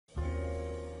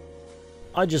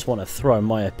I just want to throw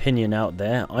my opinion out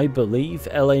there. I believe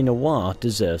LA Noire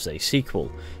deserves a sequel.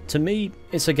 To me,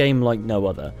 it's a game like no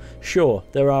other. Sure,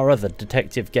 there are other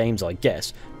detective games I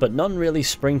guess, but none really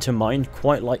spring to mind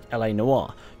quite like LA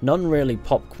Noire. None really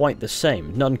pop quite the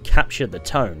same, none capture the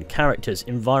tone, characters,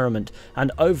 environment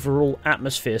and overall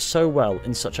atmosphere so well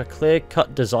in such a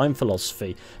clear-cut design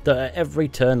philosophy that at every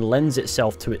turn lends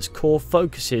itself to its core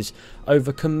focuses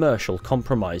over commercial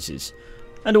compromises.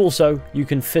 And also, you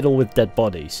can fiddle with dead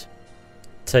bodies.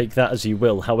 Take that as you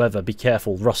will, however, be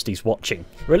careful, Rusty's watching.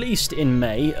 Released in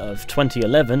May of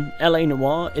 2011, LA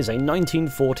Noire is a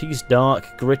 1940s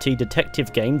dark, gritty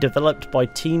detective game developed by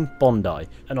Team Bondi,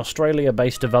 an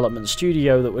Australia-based development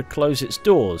studio that would close its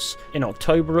doors in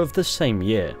October of the same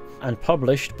year, and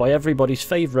published by everybody's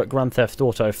favourite Grand Theft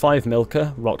Auto 5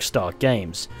 milker, Rockstar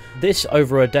Games. This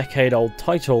over a decade-old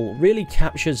title really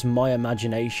captures my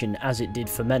imagination as it did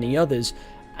for many others,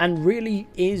 and really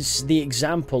is the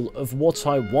example of what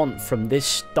I want from this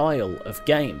style of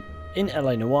game. In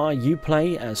LA Noire, you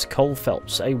play as Cole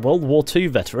Phelps, a World War II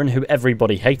veteran who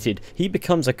everybody hated. He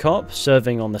becomes a cop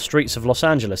serving on the streets of Los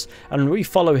Angeles, and we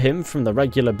follow him from the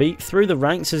regular beat through the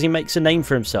ranks as he makes a name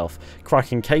for himself,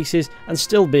 cracking cases and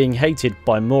still being hated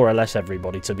by more or less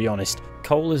everybody, to be honest.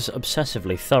 Cole is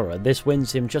obsessively thorough. This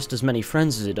wins him just as many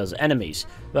friends as it does enemies,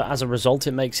 but as a result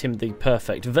it makes him the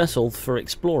perfect vessel for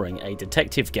exploring a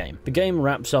detective game. The game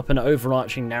wraps up an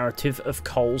overarching narrative of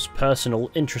Cole's personal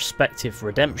introspective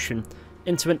redemption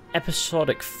into an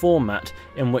episodic format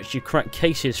in which you crack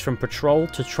cases from patrol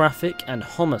to traffic and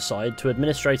homicide to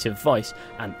administrative vice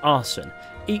and arson.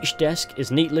 Each desk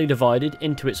is neatly divided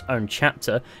into its own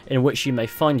chapter in which you may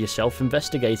find yourself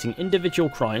investigating individual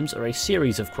crimes or a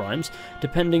series of crimes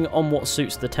depending on what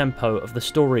suits the tempo of the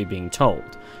story being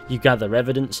told. You gather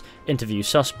evidence, interview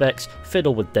suspects,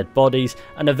 fiddle with dead bodies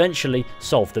and eventually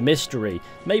solve the mystery.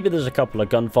 Maybe there's a couple of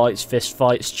gunfights,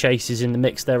 fistfights, chases in the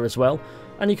mix there as well,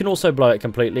 and you can also blow it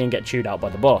completely and get chewed out by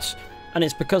the boss. And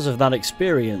it's because of that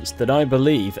experience that I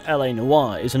believe LA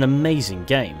Noire is an amazing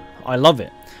game. I love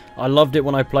it. I loved it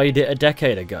when I played it a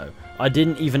decade ago. I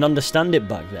didn't even understand it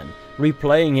back then.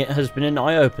 Replaying it has been an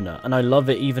eye-opener, and I love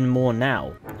it even more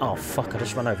now. Oh fuck, I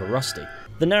just ran over Rusty.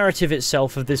 The narrative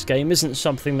itself of this game isn't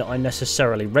something that I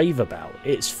necessarily rave about.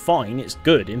 It's fine, it's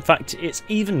good, in fact it's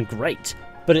even great.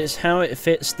 But it's how it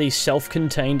fits these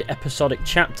self-contained episodic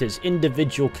chapters,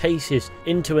 individual cases,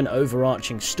 into an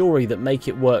overarching story that make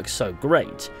it work so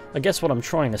great. I guess what I'm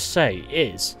trying to say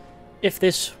is, if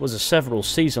this was a several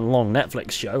season long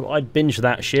Netflix show, I'd binge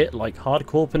that shit like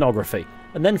hardcore pornography,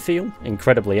 and then feel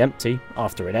incredibly empty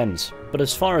after it ends. But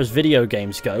as far as video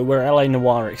games go, where LA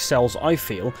Noire excels, I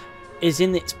feel, is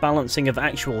in its balancing of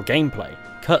actual gameplay.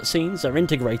 Cutscenes are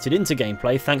integrated into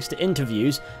gameplay thanks to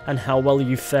interviews, and how well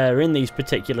you fare in these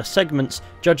particular segments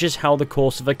judges how the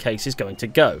course of a case is going to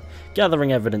go.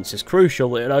 Gathering evidence is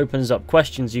crucial. It opens up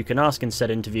questions you can ask in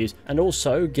said interviews, and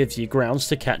also gives you grounds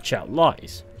to catch out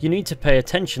lies. You need to pay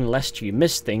attention lest you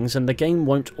miss things, and the game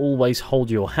won't always hold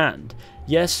your hand.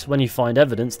 Yes, when you find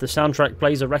evidence, the soundtrack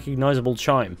plays a recognisable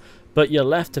chime, but you're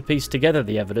left to piece together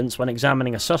the evidence when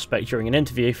examining a suspect during an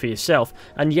interview for yourself,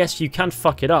 and yes, you can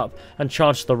fuck it up and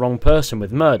charge the wrong person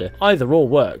with murder. Either or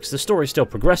works, the story still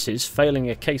progresses, failing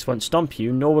a case won't stump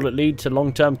you, nor will it lead to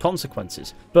long-term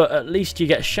consequences, but at least you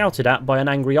get shouted at by an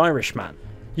angry Irishman.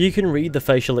 You can read the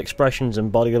facial expressions and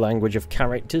body language of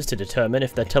characters to determine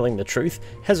if they're telling the truth,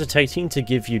 hesitating to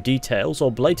give you details,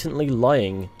 or blatantly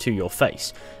lying to your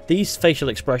face. These facial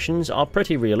expressions are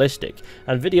pretty realistic,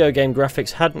 and video game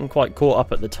graphics hadn't quite caught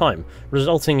up at the time,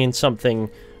 resulting in something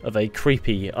of a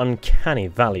creepy, uncanny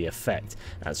valley effect,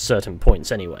 at certain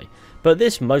points anyway. But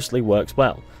this mostly works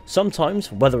well.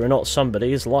 Sometimes, whether or not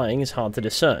somebody is lying is hard to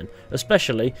discern,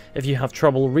 especially if you have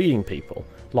trouble reading people,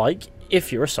 like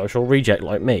if you're a social reject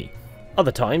like me.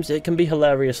 Other times, it can be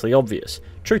hilariously obvious.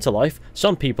 True to life,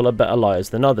 some people are better liars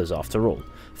than others after all.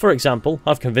 For example,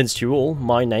 I've convinced you all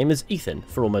my name is Ethan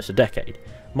for almost a decade.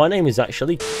 My name is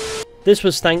actually... This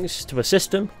was thanks to a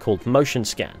system called Motion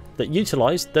Scan that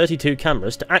utilised 32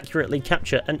 cameras to accurately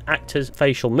capture an actor's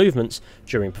facial movements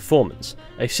during performance,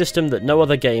 a system that no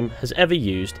other game has ever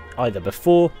used either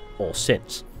before or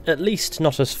since. At least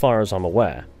not as far as I'm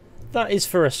aware. That is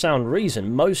for a sound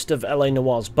reason. Most of LA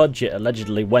Noire's budget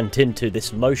allegedly went into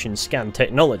this motion scan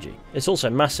technology. It's also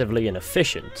massively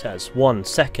inefficient, as 1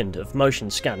 second of motion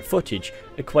scan footage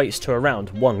equates to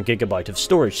around 1 GB of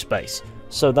storage space.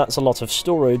 So that's a lot of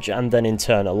storage, and then in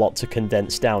turn a lot to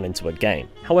condense down into a game.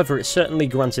 However, it certainly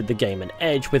granted the game an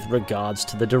edge with regards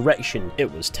to the direction it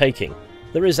was taking.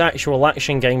 There is actual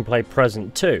action gameplay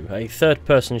present too. A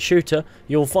third-person shooter,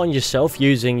 you'll find yourself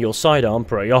using your sidearm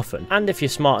pretty often, and if you're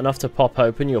smart enough to pop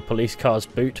open your police car's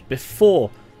boot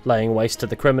before laying waste to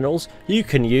the criminals, you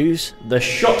can use the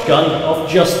shotgun of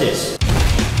justice.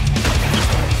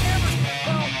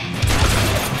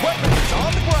 Weapons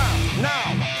on the ground,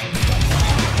 now!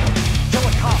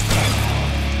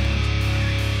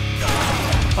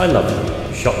 I love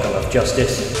the shotgun of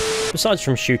justice. Besides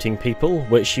from shooting people,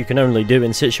 which you can only do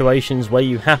in situations where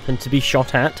you happen to be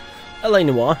shot at, LA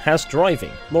Noire has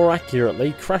driving. More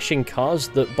accurately, crashing cars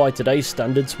that by today's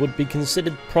standards would be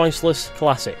considered priceless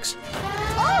classics.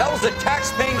 That was a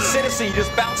tax-paying citizen you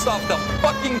just bounced off the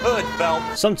fucking hood,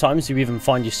 Phelps. Sometimes you even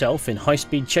find yourself in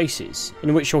high-speed chases,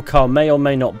 in which your car may or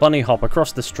may not bunny hop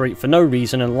across the street for no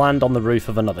reason and land on the roof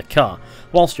of another car,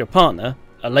 whilst your partner,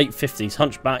 a late 50s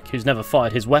hunchback who's never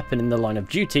fired his weapon in the line of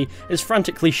duty, is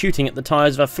frantically shooting at the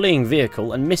tyres of a fleeing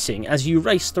vehicle and missing as you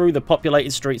race through the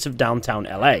populated streets of downtown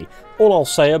LA. All I'll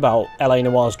say about LA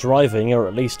Noire's driving, or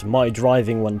at least my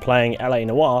driving when playing LA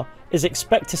Noire, is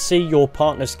expect to see your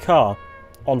partner's car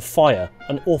on fire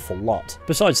an awful lot.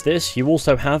 Besides this, you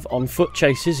also have on-foot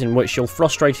chases in which you'll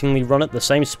frustratingly run at the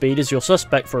same speed as your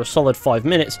suspect for a solid 5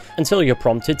 minutes until you're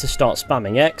prompted to start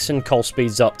spamming X and Cole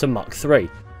speeds up to Mach 3.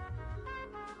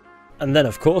 And then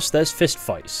of course there's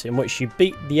fistfights, in which you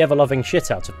beat the ever-loving shit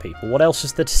out of people. What else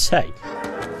is there to say?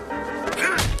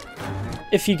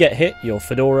 If you get hit, your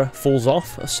fedora falls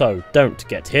off, so don't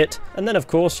get hit. And then of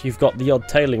course you've got the odd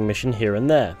tailing mission here and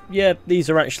there. Yeah, these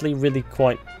are actually really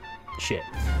quite shit.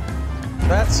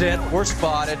 That's it, we're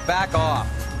spotted. Back off.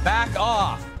 Back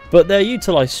off! But they're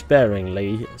utilised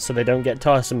sparingly, so they don't get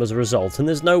tiresome as a result, and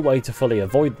there's no way to fully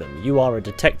avoid them. You are a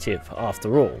detective,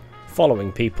 after all.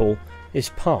 Following people is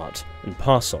part and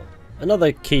parcel.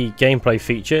 Another key gameplay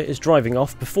feature is driving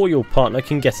off before your partner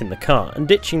can get in the car and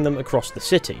ditching them across the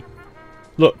city.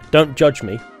 Look, don't judge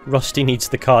me, Rusty needs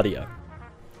the cardio.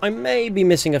 I may be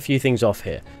missing a few things off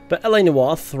here, but LA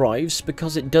Noire thrives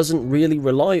because it doesn't really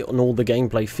rely on all the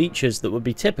gameplay features that would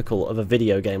be typical of a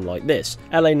video game like this.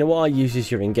 LA Noire uses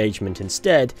your engagement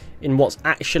instead in what's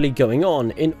actually going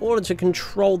on in order to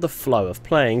control the flow of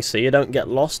playing so you don't get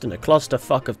lost in a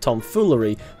clusterfuck of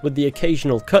tomfoolery with the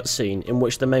occasional cutscene in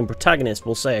which the main protagonist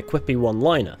will say a quippy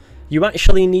one-liner. You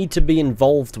actually need to be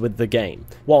involved with the game.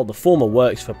 While the former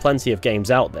works for plenty of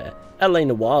games out there, LA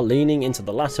Noire leaning into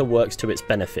the latter works to its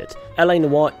benefit. LA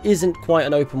Noire isn't quite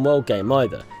an open world game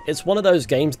either. It's one of those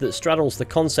games that straddles the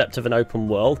concept of an open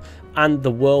world and the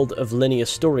world of linear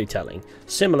storytelling,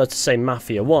 similar to say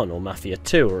Mafia 1 or Mafia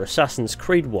 2 or Assassin's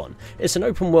Creed 1. It's an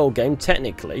open world game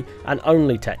technically, and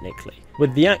only technically,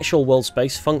 with the actual world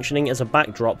space functioning as a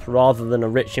backdrop rather than a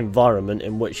rich environment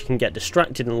in which you can get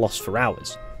distracted and lost for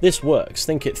hours. This works,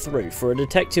 think it through. For a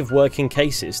detective working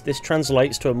cases, this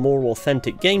translates to a more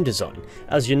authentic game design,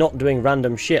 as you're not doing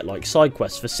random shit like side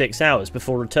quests for 6 hours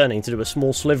before returning to do a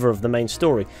small sliver of the main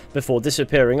story, before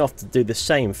disappearing off to do the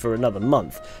same for another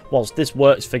month. Whilst this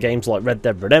works for games like Red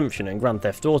Dead Redemption and Grand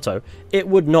Theft Auto, it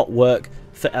would not work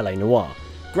for LA Noire.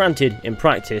 Granted, in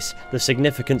practice, the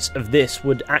significance of this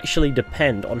would actually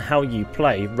depend on how you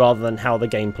play rather than how the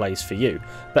game plays for you,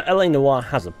 but LA Noire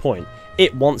has a point.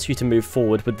 It wants you to move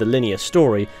forward with the linear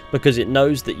story because it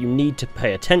knows that you need to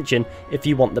pay attention if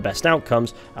you want the best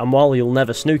outcomes, and while you'll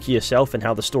never snooker yourself in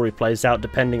how the story plays out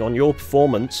depending on your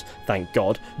performance, thank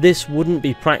God, this wouldn't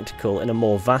be practical in a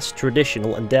more vast,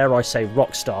 traditional and dare I say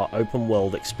rockstar open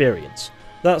world experience.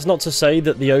 That's not to say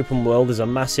that the open world is a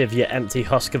massive yet empty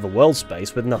husk of a world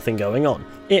space with nothing going on.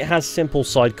 It has simple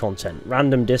side content,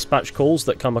 random dispatch calls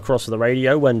that come across the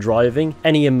radio when driving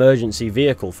any emergency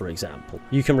vehicle for example.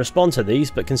 You can respond to these,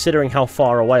 but considering how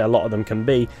far away a lot of them can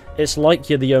be, it's like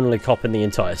you're the only cop in the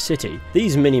entire city.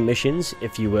 These mini missions,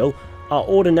 if you will, are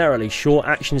ordinarily short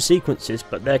action sequences,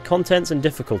 but their contents and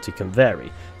difficulty can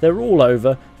vary. They're all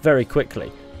over very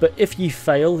quickly, but if you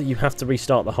fail, you have to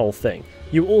restart the whole thing.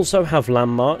 You also have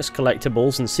landmarks,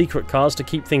 collectibles and secret cars to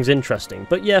keep things interesting,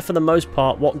 but yeah, for the most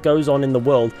part what goes on in the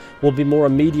world will be more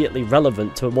immediately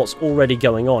relevant to what's already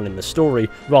going on in the story,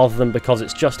 rather than because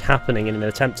it's just happening in an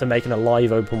attempt to make an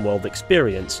alive open world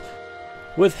experience.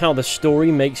 With how the story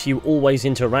makes you always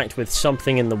interact with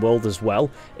something in the world as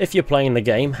well, if you're playing the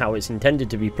game how it's intended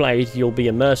to be played, you'll be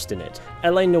immersed in it.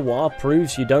 LA Noire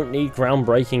proves you don't need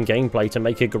groundbreaking gameplay to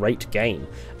make a great game,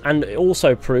 and it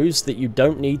also proves that you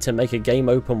don't need to make a game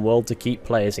open world to keep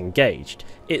players engaged.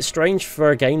 It's strange for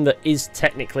a game that is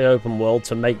technically open world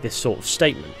to make this sort of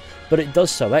statement, but it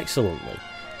does so excellently.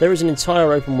 There is an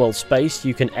entire open world space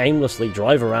you can aimlessly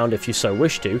drive around if you so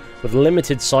wish to, with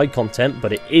limited side content,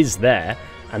 but it is there,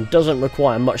 and doesn't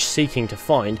require much seeking to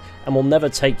find, and will never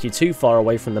take you too far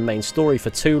away from the main story for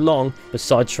too long,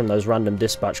 besides from those random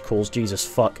dispatch calls, Jesus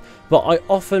fuck. But I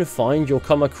often find you'll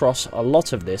come across a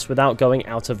lot of this without going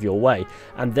out of your way,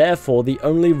 and therefore the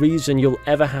only reason you'll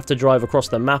ever have to drive across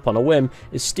the map on a whim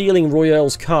is stealing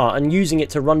Royale's car and using it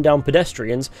to run down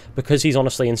pedestrians because he's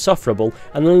honestly insufferable,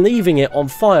 and then leaving it on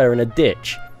fire in a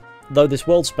ditch. Though this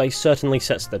world space certainly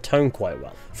sets the tone quite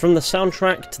well. From the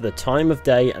soundtrack to the time of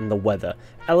day and the weather,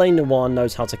 LA Noire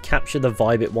knows how to capture the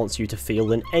vibe it wants you to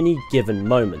feel in any given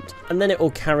moment, and then it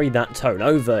will carry that tone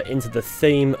over into the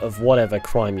theme of whatever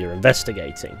crime you're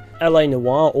investigating. LA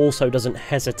Noire also doesn't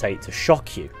hesitate to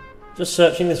shock you. Just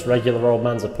searching this regular old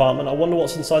man's apartment, I wonder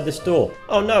what's inside this door.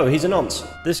 Oh no, he's a nonce.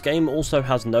 This game also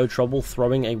has no trouble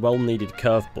throwing a well-needed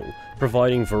curveball,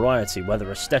 providing variety whether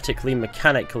aesthetically,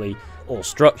 mechanically, or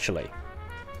structurally.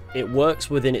 It works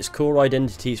within its core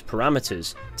identity's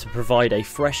parameters to provide a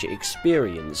fresh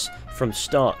experience from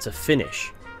start to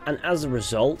finish, and as a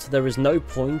result there is no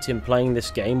point in playing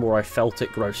this game where I felt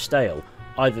it grow stale,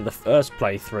 either the first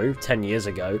playthrough 10 years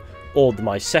ago or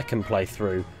my second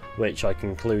playthrough, which I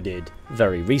concluded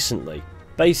very recently.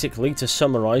 Basically, to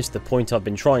summarise the point I've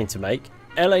been trying to make,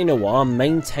 LA Noire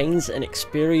maintains an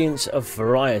experience of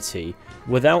variety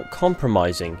without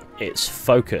compromising its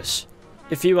focus.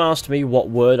 If you asked me what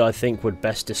word I think would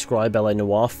best describe LA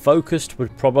Noire, focused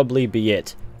would probably be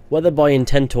it. Whether by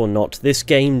intent or not, this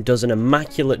game does an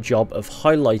immaculate job of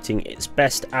highlighting its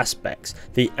best aspects,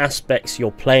 the aspects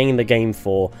you're playing the game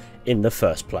for in the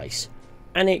first place.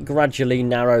 And it gradually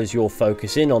narrows your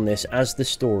focus in on this as the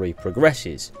story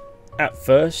progresses. At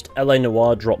first, LA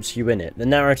Noire drops you in it. The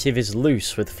narrative is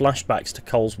loose with flashbacks to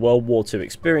Cole's World War II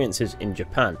experiences in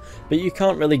Japan, but you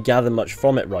can't really gather much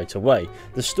from it right away.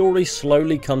 The story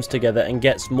slowly comes together and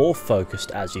gets more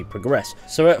focused as you progress.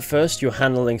 So at first you're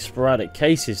handling sporadic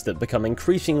cases that become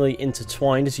increasingly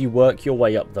intertwined as you work your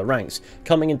way up the ranks,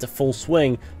 coming into full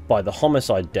swing by the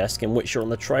homicide desk in which you're on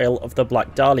the trail of the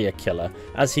Black Dahlia killer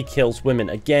as he kills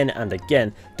women again and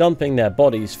again, dumping their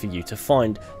bodies for you to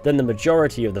find. Then the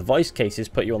majority of the vice cases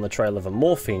put you on the trail of a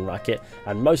morphine racket,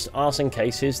 and most arson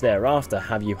cases thereafter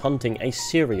have you hunting a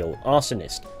serial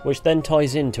arsonist, which then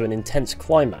ties into an intense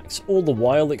climax, all the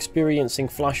while experiencing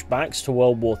flashbacks to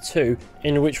World War II,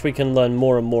 in which we can learn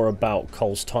more and more about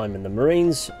Cole's time in the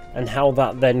Marines, and how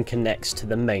that then connects to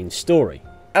the main story.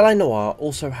 LA Noire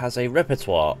also has a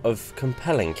repertoire of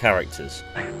compelling characters.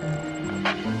 I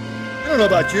don't know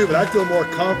about you, but I feel more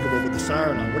comfortable with the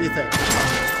siren on. What do you think?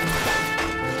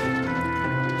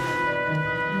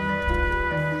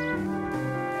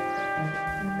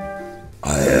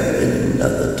 I am in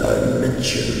another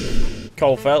dimension.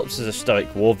 Cole Phelps is a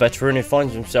stoic war veteran who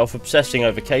finds himself obsessing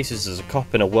over cases as a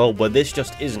cop in a world where this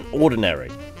just isn't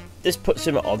ordinary. This puts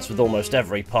him at odds with almost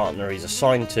every partner he's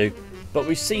assigned to, but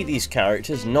we see these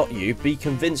characters, not you, be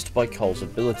convinced by Cole's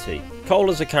ability. Cole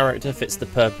as a character fits the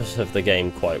purpose of the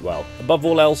game quite well. Above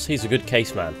all else, he's a good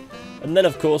caseman. And then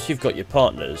of course you've got your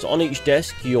partners. On each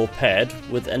desk you're paired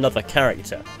with another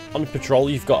character. On patrol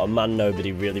you've got a man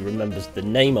nobody really remembers the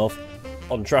name of.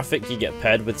 On traffic you get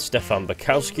paired with Stefan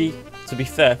Bukowski. To be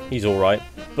fair, he's alright.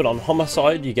 But on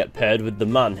homicide you get paired with the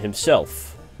man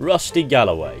himself, Rusty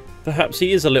Galloway. Perhaps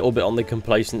he is a little bit on the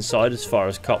complacent side as far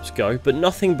as cops go, but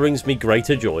nothing brings me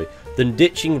greater joy than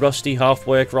ditching Rusty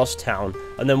halfway across town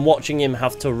and then watching him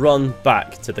have to run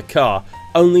back to the car,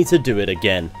 only to do it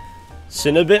again.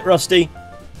 Sin a bit, Rusty?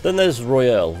 Then there's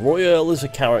Royale. Royale is a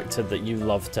character that you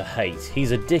love to hate.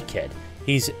 He's a dickhead.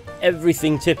 He's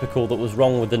everything typical that was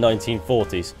wrong with the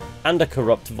 1940s, and a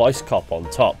corrupt vice cop on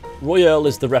top. Royale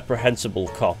is the reprehensible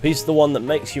cop. He's the one that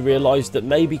makes you realise that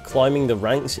maybe climbing the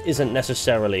ranks isn't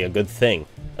necessarily a good thing.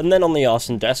 And then on the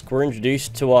arson desk we're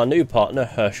introduced to our new partner,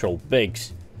 Herschel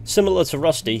Biggs. Similar to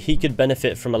Rusty, he could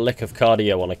benefit from a lick of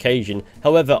cardio on occasion.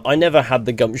 However, I never had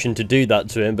the gumption to do that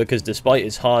to him because despite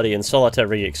his hardy and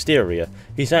solitary exterior,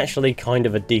 he's actually kind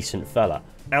of a decent fella.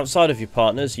 Outside of your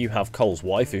partners, you have Cole's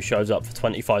wife, who shows up for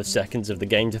 25 seconds of the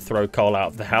game to throw Cole out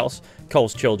of the house,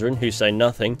 Cole's children, who say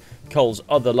nothing, Cole's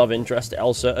other love interest,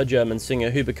 Elsa, a German singer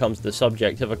who becomes the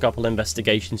subject of a couple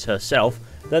investigations herself.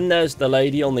 Then there's the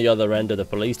lady on the other end of the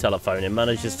police telephone and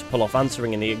manages to pull off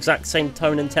answering in the exact same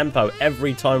tone and tempo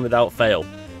every time without fail.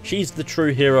 She's the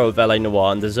true hero of LA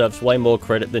Noire and deserves way more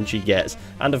credit than she gets.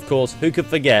 And of course, who could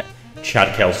forget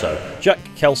Chad Kelso. Jack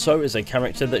Kelso is a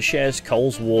character that shares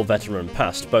Cole's war veteran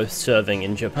past, both serving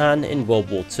in Japan in World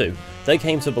War II. They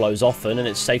came to blows often, and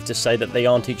it's safe to say that they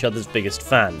aren't each other's biggest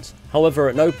fans. However,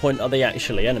 at no point are they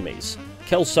actually enemies.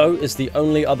 Kelso is the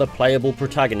only other playable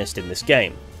protagonist in this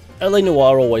game. LA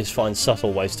Noire always finds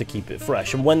subtle ways to keep it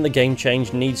fresh, and when the game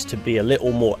change needs to be a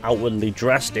little more outwardly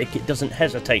drastic, it doesn't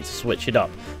hesitate to switch it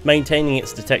up. Maintaining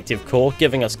its detective core,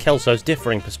 giving us Kelso's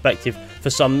differing perspective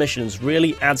for some missions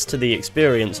really adds to the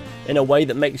experience in a way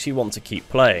that makes you want to keep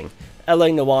playing. LA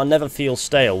Noire never feels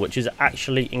stale, which is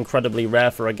actually incredibly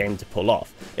rare for a game to pull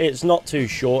off. It's not too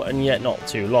short and yet not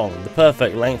too long, the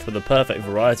perfect length with the perfect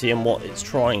variety in what it's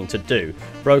trying to do,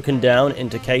 broken down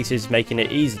into cases making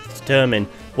it easy to determine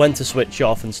when to switch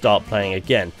off and start playing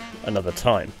again another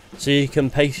time, so you can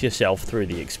pace yourself through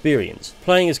the experience.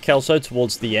 Playing as Kelso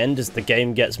towards the end as the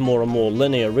game gets more and more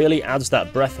linear really adds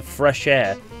that breath of fresh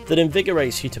air that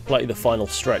invigorates you to play the final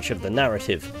stretch of the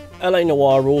narrative. LA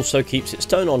Noire also keeps its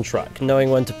tone on track, knowing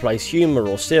when to place humour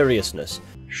or seriousness.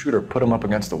 Shooter put him up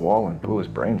against the wall and blew his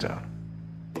brains out.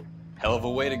 Hell of a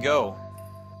way to go.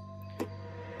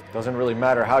 Doesn't really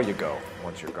matter how you go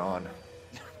once you're gone.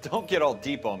 Don't get all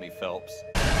deep on me, Phelps.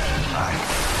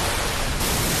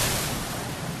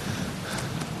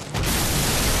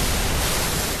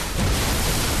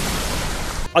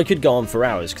 I could go on for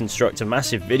hours, construct a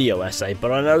massive video essay,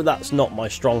 but I know that's not my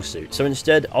strong suit, so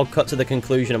instead I'll cut to the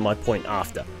conclusion of my point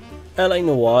after. LA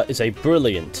Noire is a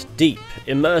brilliant, deep,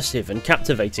 immersive and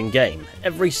captivating game.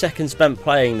 Every second spent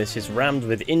playing this is rammed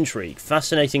with intrigue,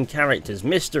 fascinating characters,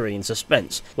 mystery and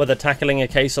suspense. Whether tackling a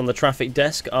case on the traffic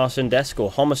desk, arson desk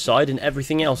or homicide and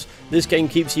everything else, this game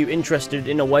keeps you interested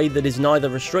in a way that is neither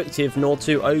restrictive nor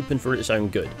too open for its own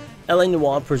good. LA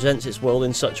Noire presents its world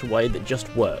in such a way that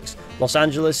just works. Los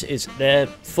Angeles is there,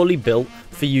 fully built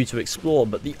for you to explore,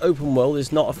 but the open world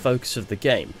is not a focus of the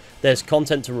game. There's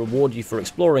content to reward you for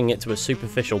exploring it to a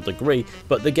superficial degree,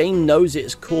 but the game knows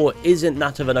its core isn't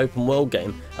that of an open world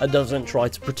game and doesn't try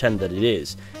to pretend that it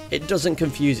is. It doesn't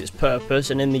confuse its purpose,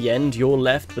 and in the end you're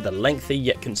left with a lengthy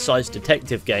yet concise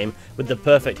detective game with the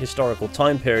perfect historical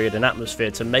time period and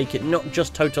atmosphere to make it not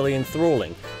just totally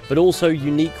enthralling, but also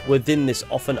unique within this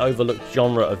often overlooked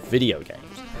genre of video games.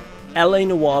 LA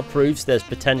Noire proves there's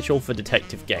potential for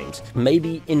detective games,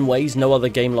 maybe in ways no other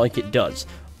game like it does.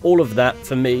 All of that,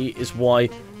 for me, is why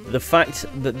the fact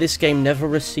that this game never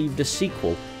received a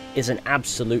sequel is an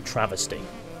absolute travesty.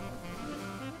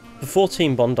 Before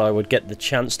Team Bondi would get the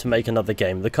chance to make another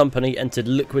game, the company entered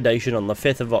liquidation on the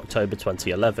 5th of October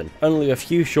 2011, only a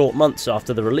few short months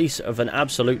after the release of an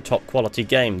absolute top quality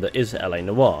game that is LA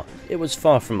Noire. It was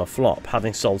far from a flop,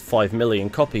 having sold 5 million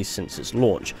copies since its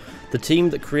launch. The team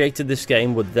that created this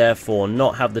game would therefore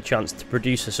not have the chance to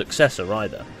produce a successor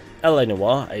either. LA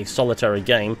Noire, a solitary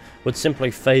game, would simply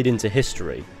fade into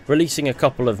history, releasing a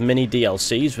couple of mini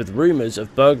DLCs with rumours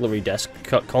of burglary desk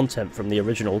cut content from the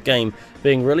original game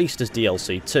being released as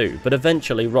DLC too, but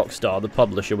eventually Rockstar, the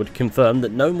publisher, would confirm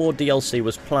that no more DLC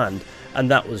was planned,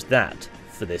 and that was that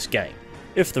for this game.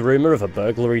 If the rumour of a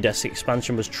burglary desk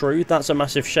expansion was true, that's a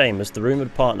massive shame, as the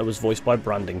rumoured partner was voiced by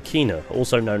Brandon Keener,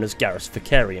 also known as Garrus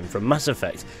Vakarian from Mass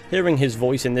Effect. Hearing his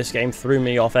voice in this game threw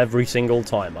me off every single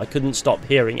time. I couldn't stop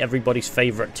hearing everybody's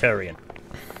favourite Turian.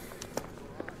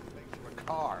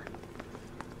 Car.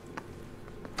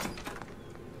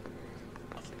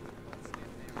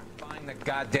 Find the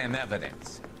goddamn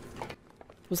evidence.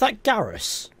 Was that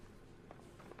Garrus?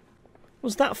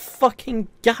 Was that fucking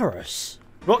Garrus?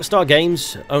 Rockstar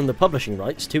Games own the publishing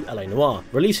rights to LA Noire,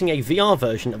 releasing a VR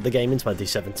version of the game in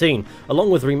 2017,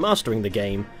 along with remastering the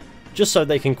game, just so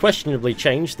they can questionably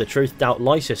change the truth doubt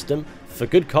lie system for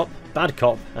good cop, bad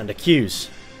cop, and accuse.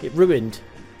 It ruined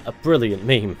a brilliant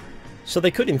meme. So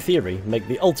they could in theory make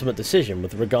the ultimate decision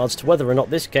with regards to whether or not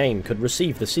this game could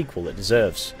receive the sequel it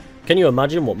deserves. Can you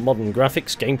imagine what modern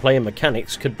graphics, gameplay and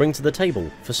mechanics could bring to the table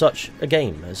for such a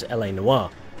game as LA Noire?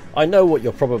 I know what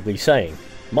you're probably saying.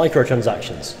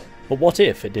 Microtransactions. But what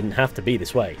if it didn't have to be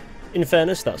this way? In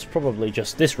fairness, that's probably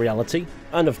just this reality,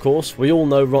 and of course, we all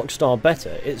know Rockstar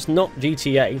better. It's not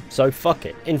GTA, so fuck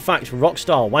it. In fact,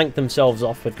 Rockstar wanked themselves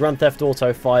off with Grand Theft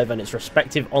Auto 5 and its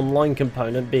respective online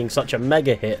component being such a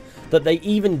mega hit that they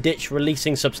even ditched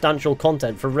releasing substantial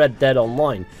content for Red Dead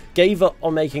Online, gave up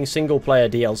on making single-player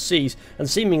DLCs, and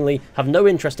seemingly have no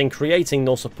interest in creating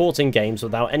nor supporting games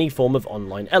without any form of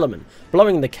online element,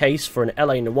 blowing the case for an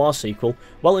LA Noire sequel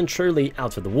well and truly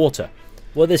out of the water.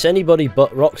 Were this anybody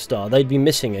but Rockstar, they'd be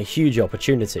missing a huge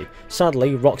opportunity.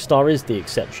 Sadly, Rockstar is the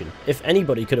exception. If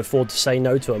anybody could afford to say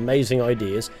no to amazing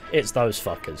ideas, it's those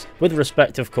fuckers. With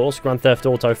respect, of course, Grand Theft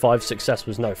Auto 5's success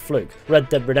was no fluke. Red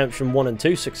Dead Redemption 1 and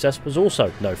 2's success was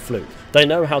also no fluke. They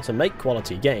know how to make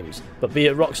quality games, but be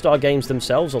it Rockstar Games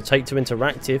themselves or Take-Two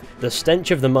Interactive, the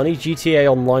stench of the money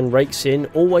GTA Online rakes in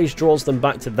always draws them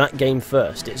back to that game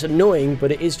first. It's annoying,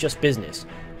 but it is just business.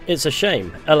 It's a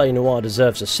shame. LA Noire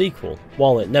deserves a sequel.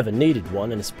 While it never needed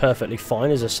one and is perfectly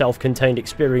fine as a self-contained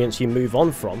experience you move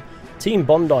on from, Team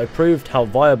Bondi proved how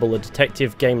viable a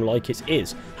detective game like it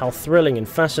is, how thrilling and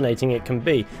fascinating it can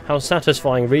be, how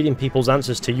satisfying reading people's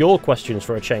answers to your questions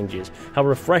for a change is, how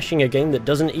refreshing a game that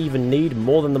doesn't even need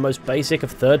more than the most basic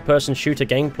of third-person shooter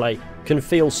gameplay can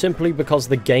feel simply because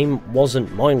the game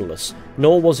wasn't mindless.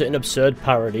 Nor was it an absurd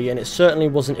parody, and it certainly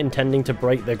wasn't intending to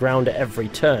break the ground at every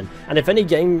turn. And if any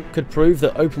game could prove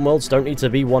that open worlds don't need to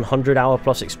be 100-hour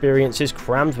plus experiences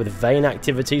crammed with vain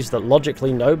activities that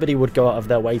logically nobody would go out of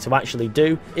their way to actually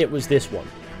do, it was this one.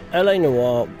 LA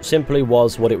Noire simply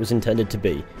was what it was intended to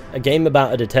be, a game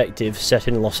about a detective set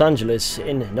in Los Angeles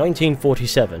in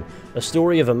 1947, a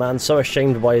story of a man so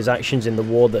ashamed by his actions in the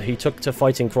war that he took to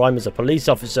fighting crime as a police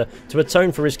officer to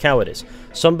atone for his cowardice,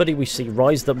 somebody we see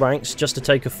rise the ranks just to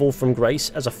take a fall from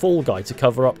grace as a fall guy to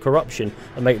cover up corruption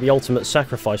and make the ultimate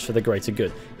sacrifice for the greater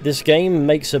good. This game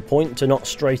makes a point to not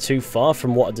stray too far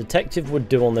from what a detective would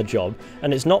do on the job,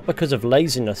 and it's not because of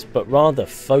laziness but rather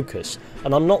focus.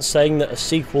 And I'm not saying that a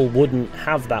sequel wouldn't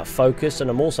have that focus, and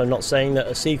I'm also not saying that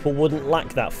a sequel wouldn't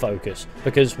lack that focus,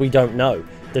 because we don't know.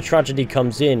 The tragedy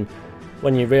comes in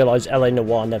when you realise LA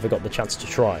Noire never got the chance to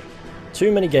try.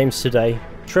 Too many games today,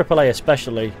 AAA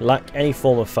especially, lack any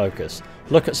form of focus.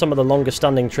 Look at some of the longest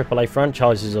standing AAA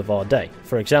franchises of our day.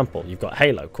 For example, you've got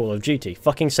Halo, Call of Duty,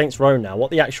 fucking Saints Row now,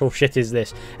 what the actual shit is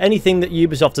this? Anything that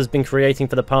Ubisoft has been creating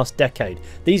for the past decade.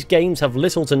 These games have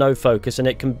little to no focus and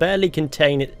it can barely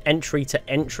contain entry to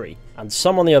entry. And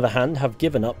some on the other hand have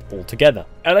given up altogether.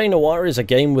 LA Noire is a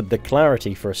game with the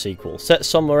clarity for a sequel, set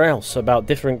somewhere else, about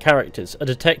different characters, a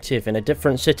detective in a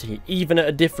different city, even at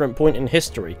a different point in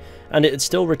history, and it had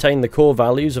still retained the core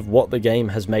values of what the game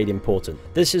has made important.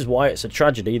 This is why it's a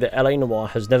tragedy that LA Noire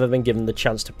has never been given the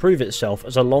chance to prove itself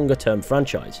as a longer term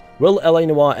franchise. Will LA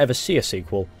Noire ever see a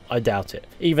sequel? I doubt it.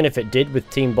 Even if it did, with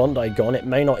Team Bondi gone, it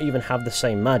may not even have the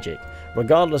same magic.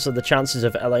 Regardless of the chances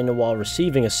of LA Noire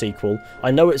receiving a sequel,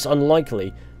 I know it's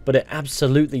unlikely, but it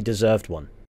absolutely deserved one.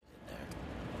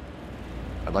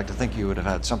 I'd like to think you would have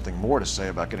had something more to say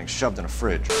about getting shoved in a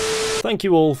fridge. Thank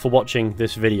you all for watching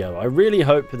this video. I really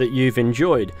hope that you've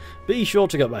enjoyed. Be sure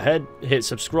to go ahead, hit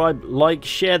subscribe, like,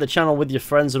 share the channel with your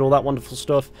friends and all that wonderful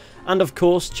stuff. And of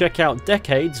course, check out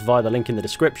Decades via the link in the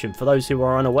description. For those who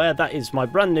are unaware, that is my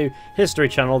brand new history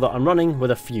channel that I'm running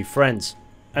with a few friends.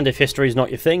 And if history is not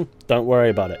your thing, don't worry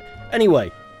about it.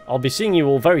 Anyway, I'll be seeing you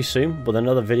all very soon with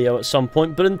another video at some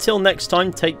point, but until next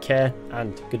time, take care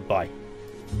and goodbye.